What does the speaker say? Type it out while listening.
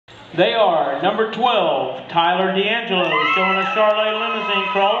They are number 12, Tyler D'Angelo, showing a Charlotte Limousine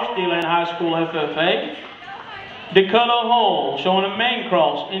Cross, D-Lane High School FFA. Dakota Hull, showing a Main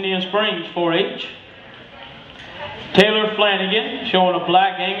Cross, Indian Springs 4-H. Taylor Flanagan, showing a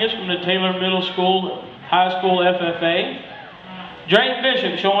Black Angus from the Taylor Middle School, High School FFA. Drake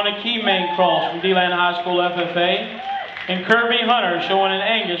Bishop, showing a Key Main Cross from D-Lane High School FFA. And Kirby Hunter, showing an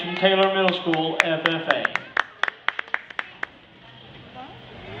Angus from Taylor Middle School FFA.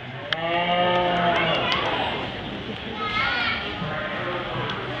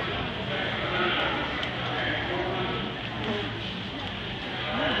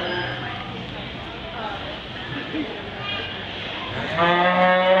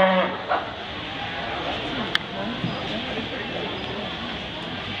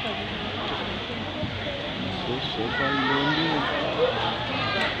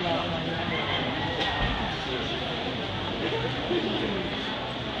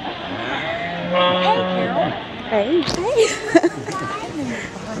 Hey,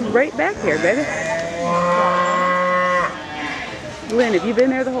 right back here, baby. Lynn, have you been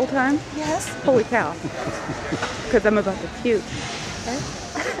there the whole time? Yes. Holy cow. Because I'm about to puke. Okay. I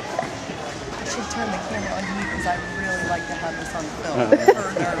should turn the camera on you because I really like to have this on film.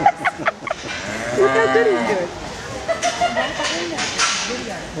 Her nerves. Look how good he's doing.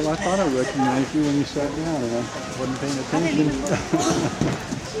 Well, I thought I recognized you when you sat down and I wasn't paying attention.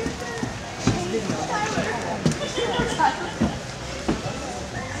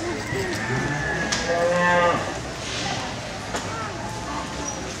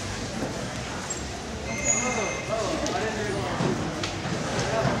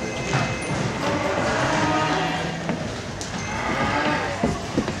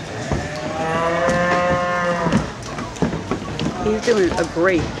 He's doing a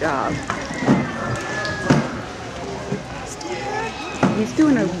great job. He's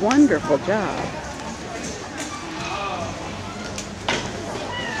doing a wonderful job.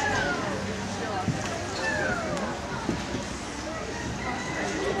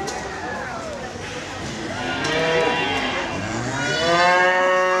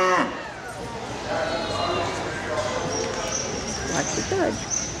 Watch the judge.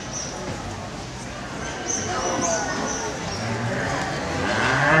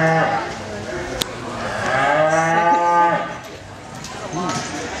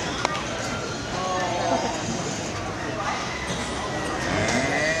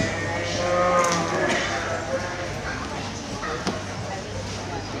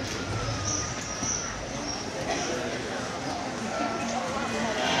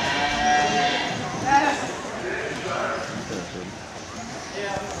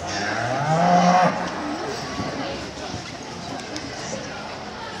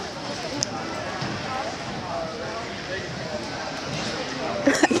 I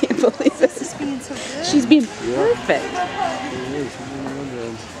can't believe this. She's being so good. She's being perfect.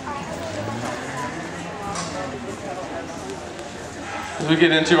 As we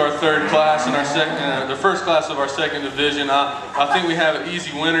get into our third class and our second, the first class of our second division, I think we have an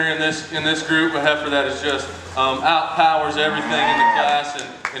easy winner in this group. A heifer that is just outpowers everything in the class, and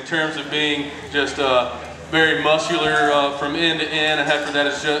in terms of being just very muscular from end to end. A heifer that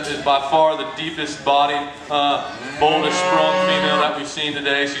is by far the deepest bodied, boldest sprung female that we've seen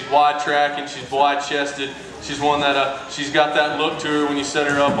today. She's wide tracking, she's wide chested. She's one that she's got that look to her when you set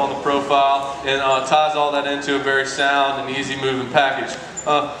her up on the profile, and ties all that into a very sound and easy moving package.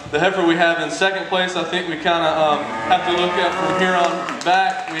 The heifer we have in second place, I think we kind of have to look at from here on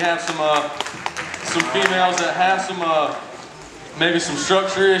back. We have some females that have maybe some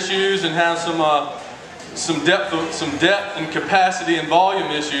structure issues and have some depth and capacity and volume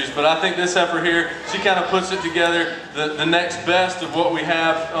issues, but I think this heifer here, she kind of puts it together the next best of what we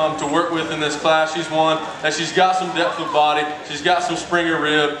have to work with in this class. She's one that she's got some depth of body, she's got some springer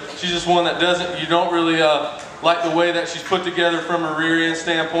rib, she's just one that you don't really like the way that she's put together from a rear end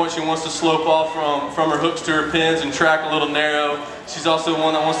standpoint. She wants to slope off from her hooks to her pins and track a little narrow. She's also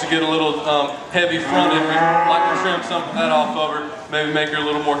one that wants to get a little heavy fronted. We'd like to trim some of that off of her, maybe make her a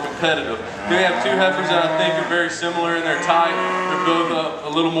little more competitive. We have two heifers that I think are very similar in their type. They're both a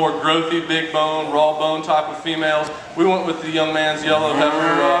little more growthy, big bone, raw bone type of females. We went with the young man's yellow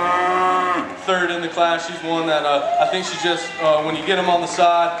heifer, third in the class. She's one that I think she just, when you get them on the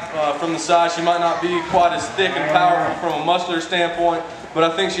side, from the side, she might not be quite as thick and powerful from a muscular standpoint, but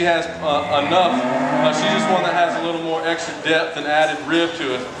I think she has enough. She's just one that has a little more extra depth and added rib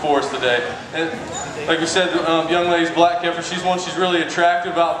to it for us today. And like we said, the young lady's black heifer, she's really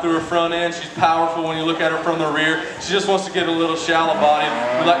attractive out through her front end. She's powerful when you look at her from the rear. She just wants to get a little shallow bodied.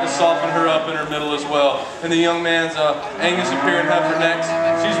 We like to soften her up in her middle as well. And the young man's Angus appearing heifer next.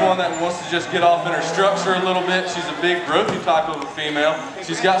 She's one that wants to just get off in her structure a little bit. She's a big growthy type of a female.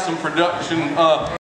 She's got some production